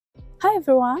Hi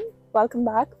everyone, welcome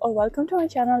back or welcome to my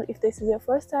channel if this is your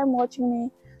first time watching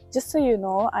me. Just so you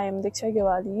know, I am Dikshya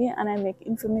Gyawali and I make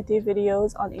informative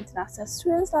videos on international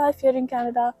students' life here in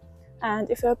Canada. And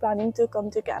if you're planning to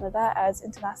come to Canada as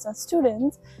international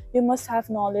students, you must have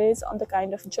knowledge on the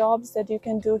kind of jobs that you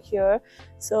can do here.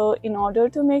 So in order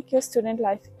to make your student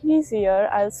life easier,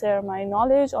 I'll share my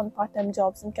knowledge on part-time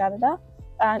jobs in Canada.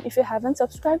 And if you haven't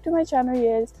subscribed to my channel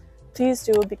yet, please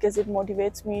do, because it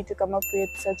motivates me to come up with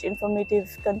such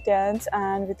informative contents.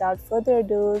 And without further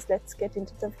ado, let's get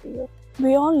into the video.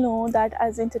 We all know that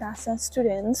as international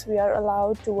students, we are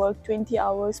allowed to work 20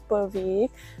 hours per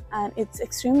week, and it's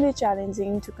extremely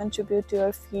challenging to contribute to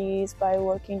your fees by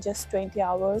working just 20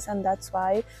 hours, and that's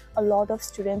why a lot of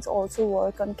students also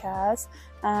work on CAS.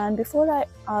 And before I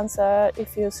answer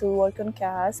if you should work on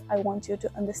CAS, I want you to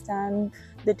understand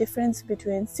the difference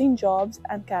between SIN jobs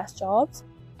and CAS jobs.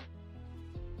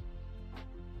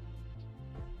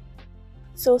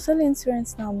 Social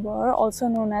Insurance Number, also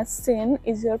known as SIN,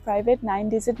 is your private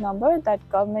 9-digit number that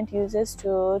government uses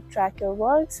to track your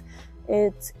works.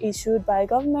 It's issued by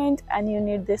government and you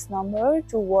need this number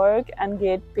to work and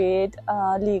get paid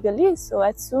legally. So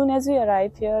as soon as you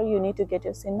arrive here, you need to get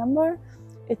your SIN number.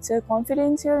 It's a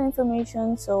confidential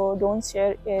information, so don't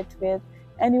share it with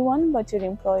anyone but your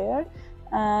employer.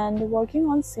 And working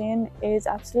on SIN is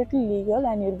absolutely legal,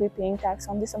 and you'll be paying tax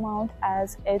on this amount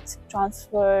as it's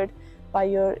transferred by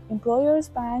your employer's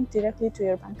bank directly to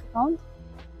your bank account.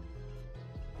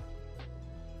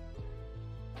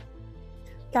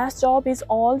 CAS job is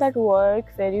all that work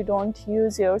where you don't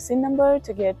use your SIN number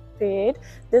to get paid.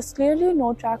 There's clearly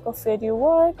no track of where you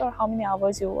work or how many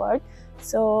hours you work.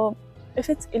 So if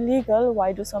it's illegal,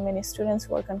 why do so many students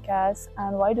work on CAS,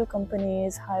 and why do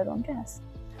companies hire on CAS?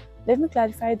 Let me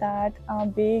clarify that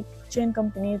big chain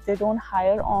companies, they don't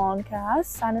hire on CAS.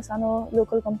 Sano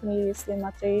local companies, they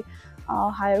matrai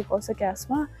hire also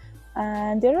CASma,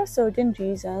 and there are certain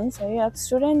reasons. So yeah,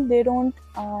 students, they don't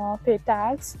pay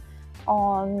tax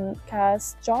on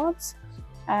CAS jobs,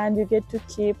 and you get to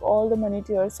keep all the money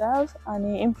to yourself. And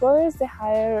the employers, they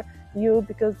hire you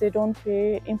because they don't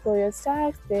pay employers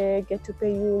tax, they get to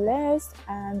pay you less,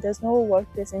 and there's no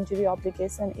workplace injury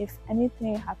obligation if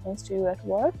anything happens to you at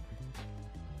work.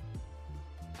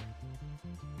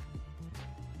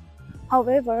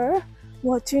 However,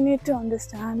 what you need to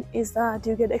understand is that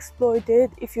you get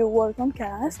exploited if you work on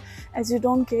CAS, as you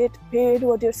don't get paid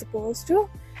what you're supposed to.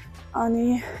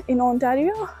 And in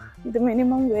Ontario, the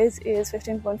minimum wage is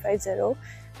 15.50,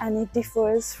 and it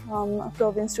differs from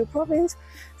province to province.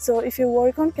 So if you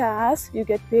work on CAS, you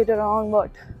get paid around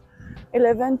what,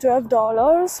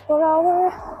 $11–12 per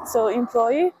hour. So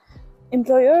employers,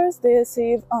 they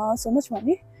save so much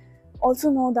money. Also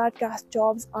know that CAS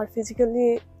jobs are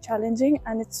physically challenging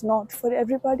and it's not for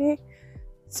everybody.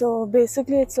 So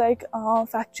basically it's like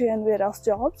factory and warehouse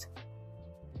jobs.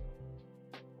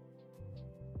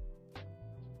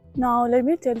 Now let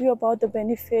me tell you about the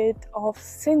benefit of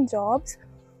SIN jobs.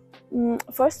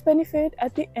 First benefit,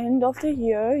 at the end of the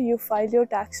year you file your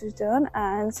tax return,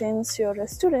 and since you're a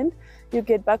student, you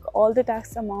get back all the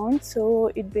tax amount, so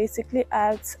it basically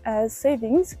acts as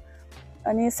savings.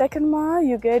 And in second,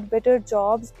 you get better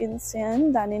jobs in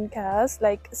SIN than in CAS,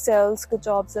 like sales ko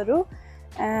jobs aru.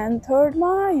 And third,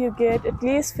 you get at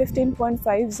least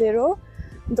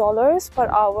 $15.50 per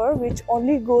hour, which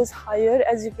only goes higher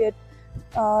as you get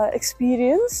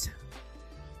experienced.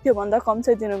 Yo banda kam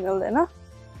chai dinu mildaina.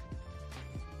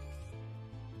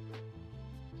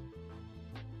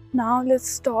 Now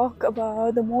let's talk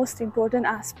about the most important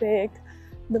aspect,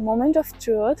 the moment of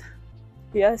truth.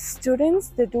 Yes,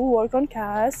 students, they do work on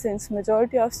CAS, since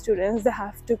majority of students, they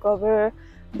have to cover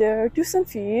their tuition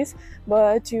fees,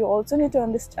 but you also need to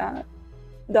understand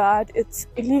that it's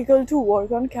illegal to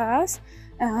work on CAS,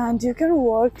 and you can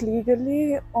work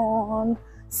legally on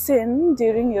SIN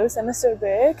during your semester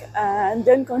break and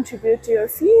then contribute to your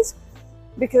fees,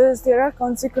 because there are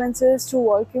consequences to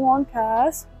working on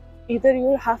CAS. Either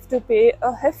you'll have to pay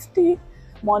a hefty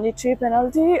monetary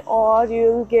penalty or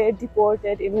you'll get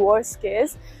deported in worst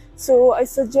case. So I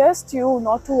suggest you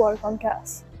not to work on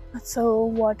CAS. So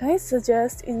what I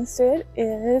suggest instead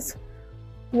is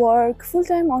work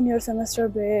full-time on your semester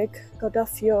break, cut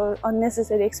off your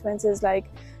unnecessary expenses like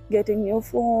getting new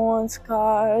phones,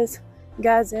 cars,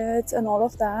 gadgets and all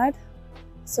of that.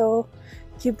 So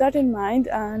keep that in mind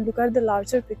and look at the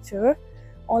larger picture.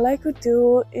 All I could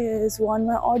do is warn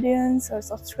my audience or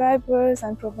subscribers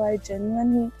and provide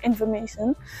genuine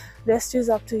information. Rest is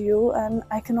up to you, and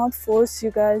I cannot force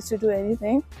you guys to do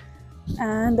anything.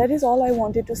 And that is all I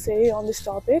wanted to say on this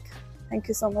topic. Thank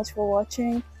you so much for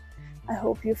watching. I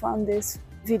hope you found this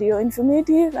video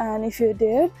informative, and if you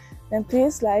did, then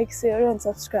please like, share and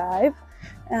subscribe,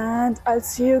 and I'll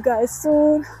see you guys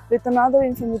soon with another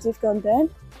informative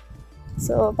content.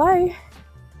 So bye.